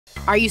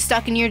Are you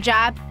stuck in your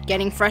job?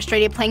 Getting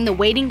frustrated playing the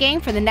waiting game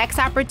for the next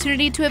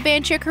opportunity to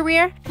advance your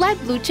career? Let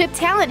Blue Chip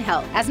Talent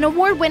help. As an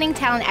award-winning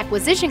talent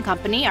acquisition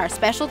company, our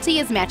specialty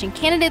is matching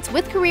candidates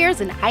with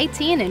careers in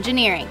IT and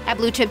engineering. At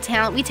Blue Chip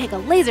Talent, we take a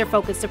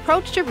laser-focused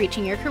approach to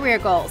reaching your career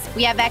goals.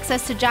 We have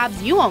access to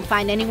jobs you won't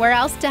find anywhere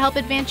else to help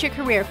advance your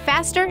career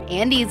faster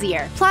and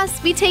easier.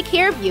 Plus, we take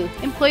care of you.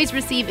 Employees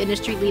receive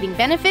industry-leading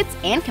benefits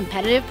and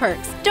competitive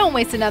perks. Don't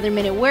waste another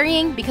minute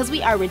worrying because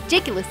we are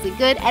ridiculously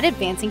good at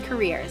advancing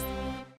careers.